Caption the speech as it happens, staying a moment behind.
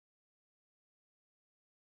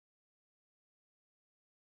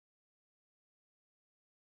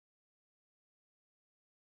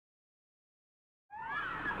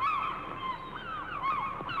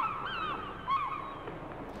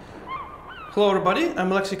Hello everybody,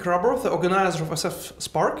 I'm Alexey Karaborov, the organizer of SF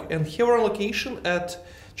Spark, and here we're on location at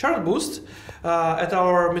Charter Boost at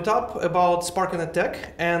our meetup about Spark and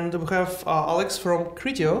tech, and we have Alex from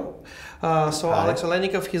Criteo. So Hi. Alex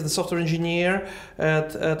Oleinikov, he's the software engineer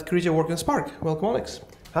at Criteo working Spark. Welcome, Alex.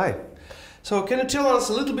 Hi. So can you tell us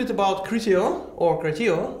a little bit about Criteo, or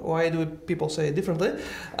Criteo, why do people say it differently,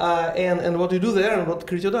 and what you do there and what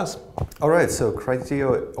Criteo does? All right, so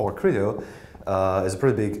Criteo is a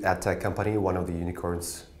pretty big ad tech company, one of the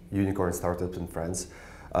unicorn startups in France.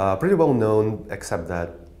 Pretty well known, except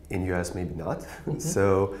that in US maybe not.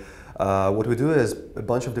 So what we do is a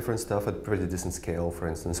bunch of different stuff at pretty decent scale. For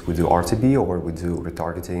instance, we do RTB or we do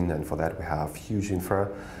retargeting, and for that we have huge infra.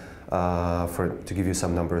 To give you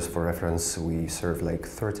some numbers for reference, we serve like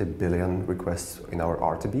 30 billion requests in our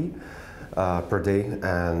RTB per day,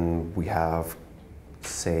 and we have,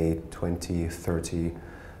 say, 20, 30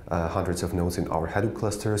 hundreds of nodes in our Hadoop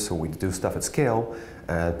cluster, so we do stuff at scale,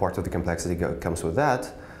 and part of the complexity comes with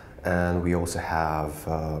that. And we also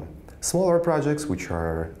have smaller projects, which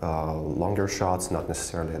are longer shots, not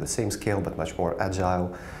necessarily at the same scale, but much more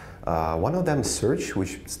agile. One of them is Search,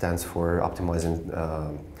 which stands for optimizing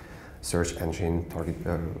search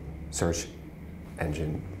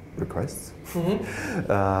engine requests.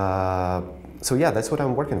 So yeah, that's what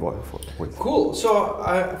I'm working with. Cool. So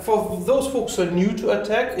for those folks who are new to ad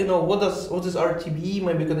tech, what is RTB?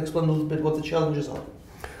 Maybe you can explain a little bit what the challenges are.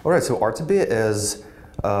 All right. So RTB is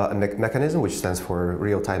a mechanism which stands for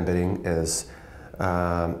real-time bidding. Is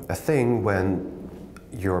a thing when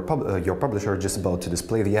your publisher is just about to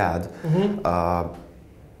display the ad.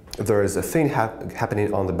 There is a thing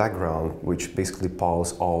happening on the background which basically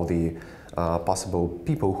pulls all the possible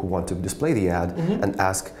people who want to display the ad and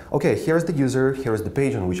ask, okay, here's the user, here's the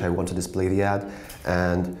page on which I want to display the ad,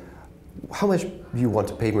 and how much do you want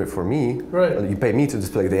to pay for me? Right. You pay me to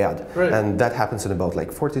display the ad. Right. And that happens in about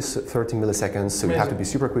like 30 milliseconds, so you have to be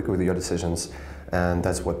super quick with your decisions, and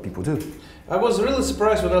that's what people do. I was really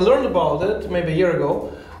surprised when I learned about it maybe a year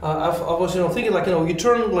ago. I was thinking like, you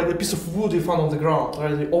turn like a piece of wood you found on the ground, right?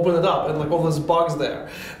 You open it up and like all those bugs there,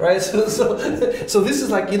 right? So this is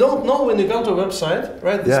like, you don't know when you come to a website,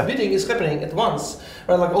 right? This bidding is happening at once,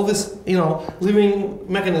 right? Like all this, living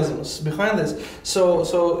mechanisms behind this. So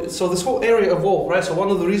this whole area evolved, right? So one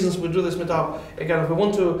of the reasons we do this meetup, again, we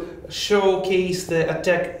want to showcase the ad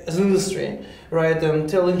tech as an industry, right, and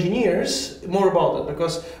tell engineers more about it,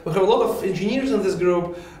 because we have a lot of engineers in this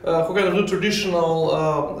group who kind of do traditional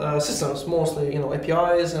systems, mostly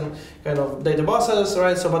APIs and kind of data buses,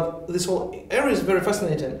 right? So, but this whole area is very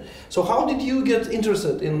fascinating. So, how did you get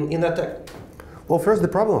interested in ad tech? Well, first, the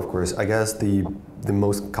problem, of course, I guess the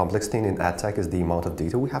most complex thing in ad tech is the amount of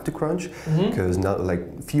data we have to crunch, because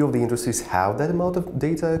few of the industries have that amount of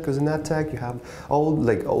data. Because in ad tech, you have all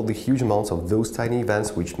the huge amounts of those tiny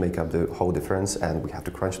events which make up the whole difference, and we have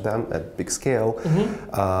to crunch them at big scale.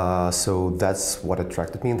 So that's what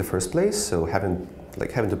attracted me in the first place. So having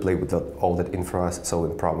to play with all that infra,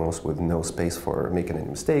 solving problems with no space for making any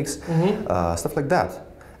mistakes, stuff like that.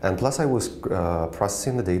 And plus, I was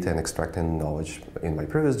processing the data and extracting knowledge in my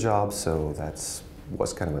previous job, so that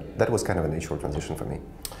was kind of a natural transition for me.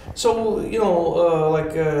 So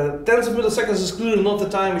tens of milliseconds is clearly not the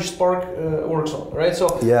time which Spark works on, right?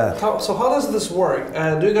 So yeah. How does this work?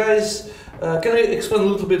 Do you guys can you explain a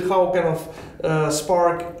little bit how kind of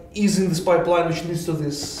Spark is in this pipeline which leads to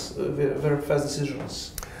these very fast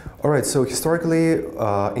decisions? All right, so historically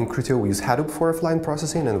in Criteo we use Hadoop for offline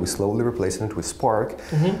processing, and we slowly replacing it with Spark.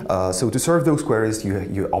 So to serve those queries,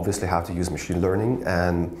 you obviously have to use machine learning,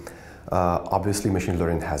 and obviously machine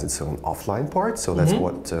learning has its own offline part, so that's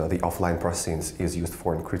what the offline processing is used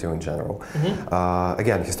for in Criteo in general.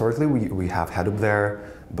 Again, historically we have Hadoop there,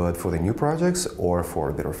 but for the new projects or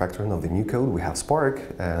for the refactoring of the new code, we have Spark,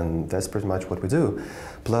 and that's pretty much what we do.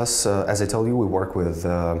 Plus, as I told you, we work with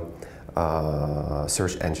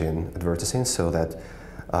search engine advertising, so that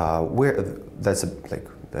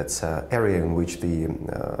that's an area in which the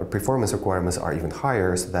performance requirements are even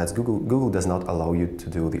higher. So that Google does not allow you to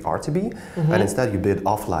do the RTB, and instead you bid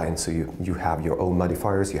offline. So you have your own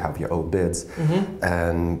modifiers, you have your own bids,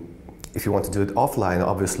 and if you want to do it offline,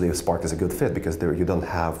 obviously Spark is a good fit, because there you don't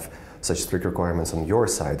have such strict requirements on your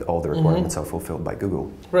side. All the requirements are fulfilled by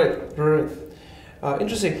Google. Right.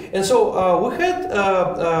 Interesting. And so we had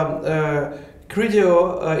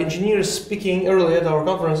Criteo engineers speaking earlier at our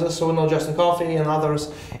conferences, so we know Justin Coffey and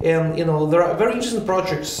others, and there are very interesting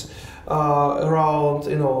projects around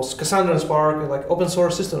Cassandra and Spark and like open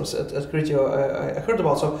source systems at Criteo I heard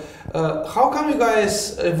about. So how come you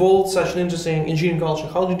guys evolved such an interesting engineering culture?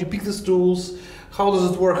 How did you pick these tools? how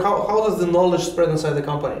does it work? How does the knowledge spread inside the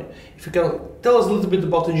company? If you can tell us a little bit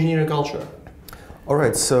about engineering culture. All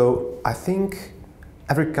right, so I think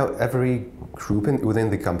every group within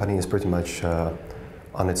the company is pretty much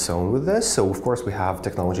on its own with this. So of course we have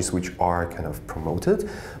technologies which are kind of promoted,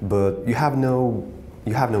 but you have no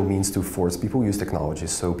means to force people to use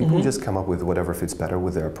technologies. So people just come up with whatever fits better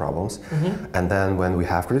with their problems. And then when we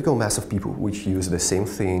have critical mass of people which use the same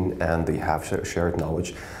thing and they have shared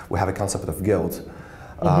knowledge, we have a concept of guild.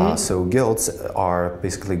 So guilds are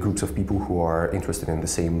basically groups of people who are interested in the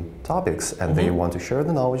same topics and they want to share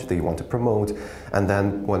the knowledge, they want to promote, and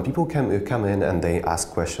then when people come in and they ask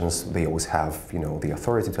questions, they always have the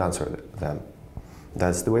authority to answer them.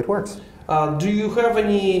 That's the way it works. Do you have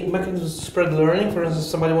any mechanisms to spread learning? For instance,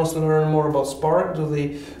 somebody wants to learn more about Spark. Do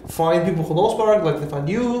they find people who know Spark, like they find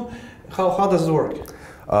you? How does it work?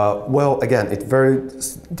 Well, again, it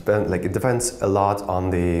depends a lot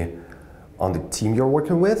on the team you're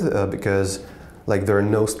working with because there are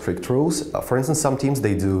no strict rules. For instance, some teams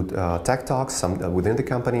they do tech talks within the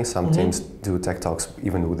company. Some teams do tech talks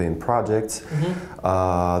even within projects.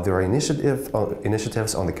 There are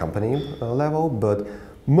initiatives on the company level, but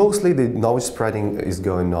mostly the knowledge spreading is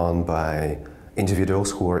going on by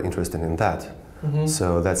individuals who are interested in that.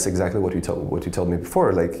 So that's exactly what you told me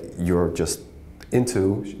before. You're just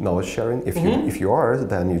into knowledge sharing. If you are,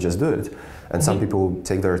 then you just do it. And some people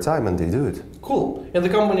take their time and they do it. Cool. And the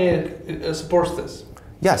company supports this?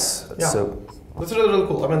 Yes. Yeah. So that's really, really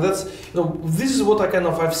cool. I mean, that's this is what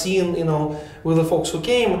I've seen with the folks who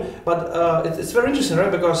came. But it's very interesting,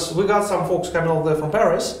 right? Because we got some folks coming over there from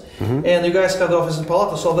Paris, and you guys had the office in Palo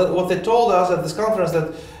Alto. So what they told us at this conference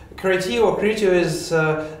that Criteo is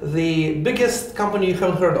the biggest company you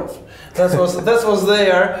haven't heard of. That was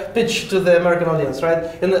their pitch to the American audience, right?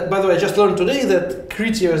 And by the way, I just learned today that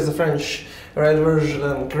Criteo is the French version,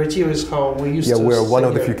 and Criteo is how we used to. Yeah, we're one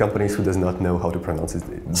of the few companies who does not know how to pronounce it.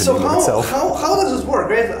 So how does it work,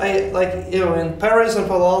 right? In Paris and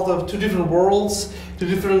Palo Alto, two different worlds, two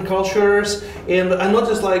different cultures, and I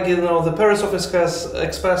noticed the Paris office has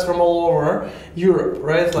expats from all over Europe,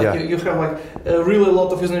 right? You have really a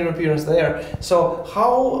lot of Eastern Europeans there. So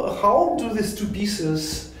how do these two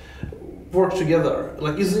pieces work together?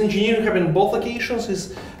 Is engineering happening in both locations?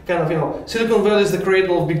 Is Silicon Valley is the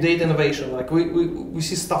cradle of big data innovation. We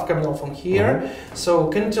see stuff coming out from here. So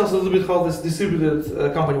can you tell us a little bit how this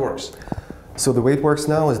distributed company works? So the way it works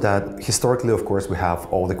now is that historically, of course, we have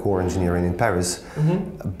all the core engineering in Paris,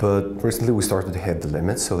 but recently we started to hit the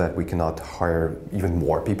limits so that we cannot hire even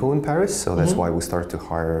more people in Paris. So that's why we started to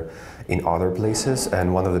hire in other places,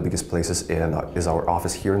 and one of the biggest places is our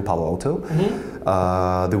office here in Palo Alto.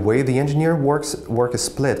 The way the engineer work is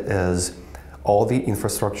split is all the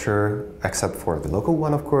infrastructure, except for the local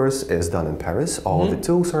one, of course, is done in Paris. All the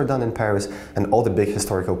tools are done in Paris, and all the big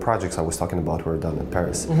historical projects I was talking about were done in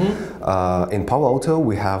Paris. In Palo Alto,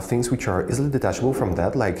 we have things which are easily detachable from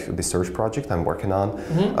that, like the search project I'm working on.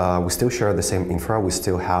 We still share the same infra. We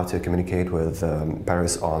still have to communicate with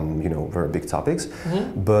Paris on very big topics.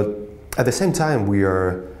 But at the same time, we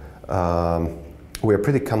are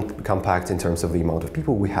pretty compact in terms of the amount of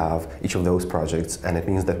people we have each of those projects, and it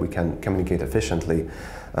means that we can communicate efficiently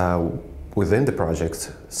within the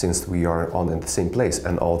project since we are all in the same place,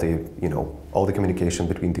 and all the communication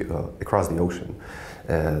between across the ocean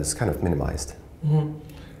is kind of minimized.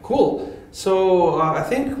 Cool. So I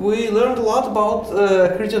think we learned a lot about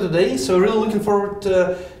Criteo today. So really looking forward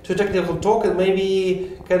to a technical talk, and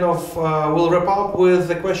maybe we'll wrap up with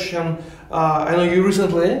the question. I know you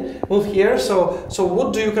recently moved here, so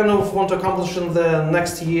what do you want to accomplish in the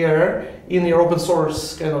next year in your open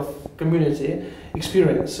source community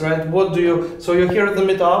experience, right? So you're here at the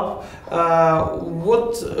meetup.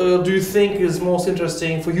 What do you think is most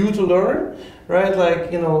interesting for you to learn, right?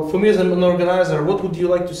 For me as an organizer, what would you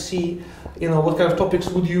like to see? What kind of topics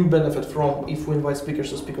would you benefit from if we invite speakers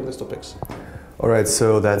to speak on these topics? All right,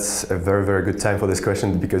 so that's a very, very good time for this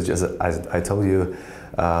question because just as I told you,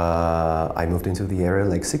 I moved into the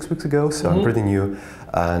area 6 weeks ago, so I'm pretty new,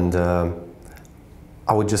 and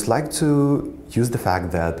I would just like to use the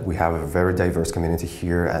fact that we have a very diverse community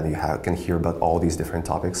here, and you can hear about all these different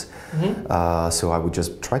topics. So I would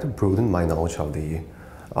just try to broaden my knowledge of the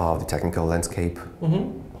technical landscape.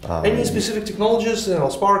 Any specific technologies,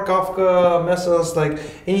 Spark, Kafka, Mesos,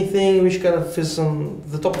 anything which is on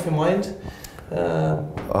the top of your mind?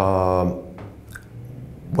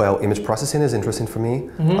 Well, image processing is interesting for me.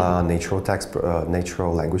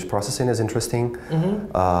 Natural language processing is interesting.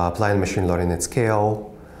 Applying machine learning at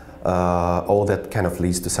scale. all that kind of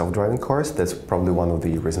leads to self-driving cars. That's probably one of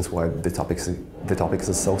the reasons why the topic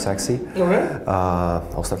is so sexy. Okay.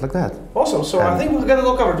 I'll start like that. Awesome. So I think we got it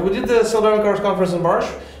all covered. We did the self-driving cars conference in March.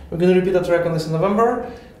 We're going to repeat that track on this in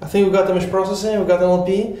November. I think we got image processing, we got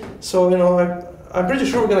NLP. So I'm pretty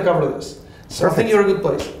sure we're going to cover this. So Perfect. I think you're a good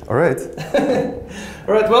place. All right.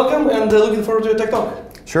 All right. Welcome, and looking forward to your tech talk.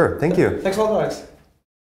 Sure. Thank you. Thanks a lot, Alex.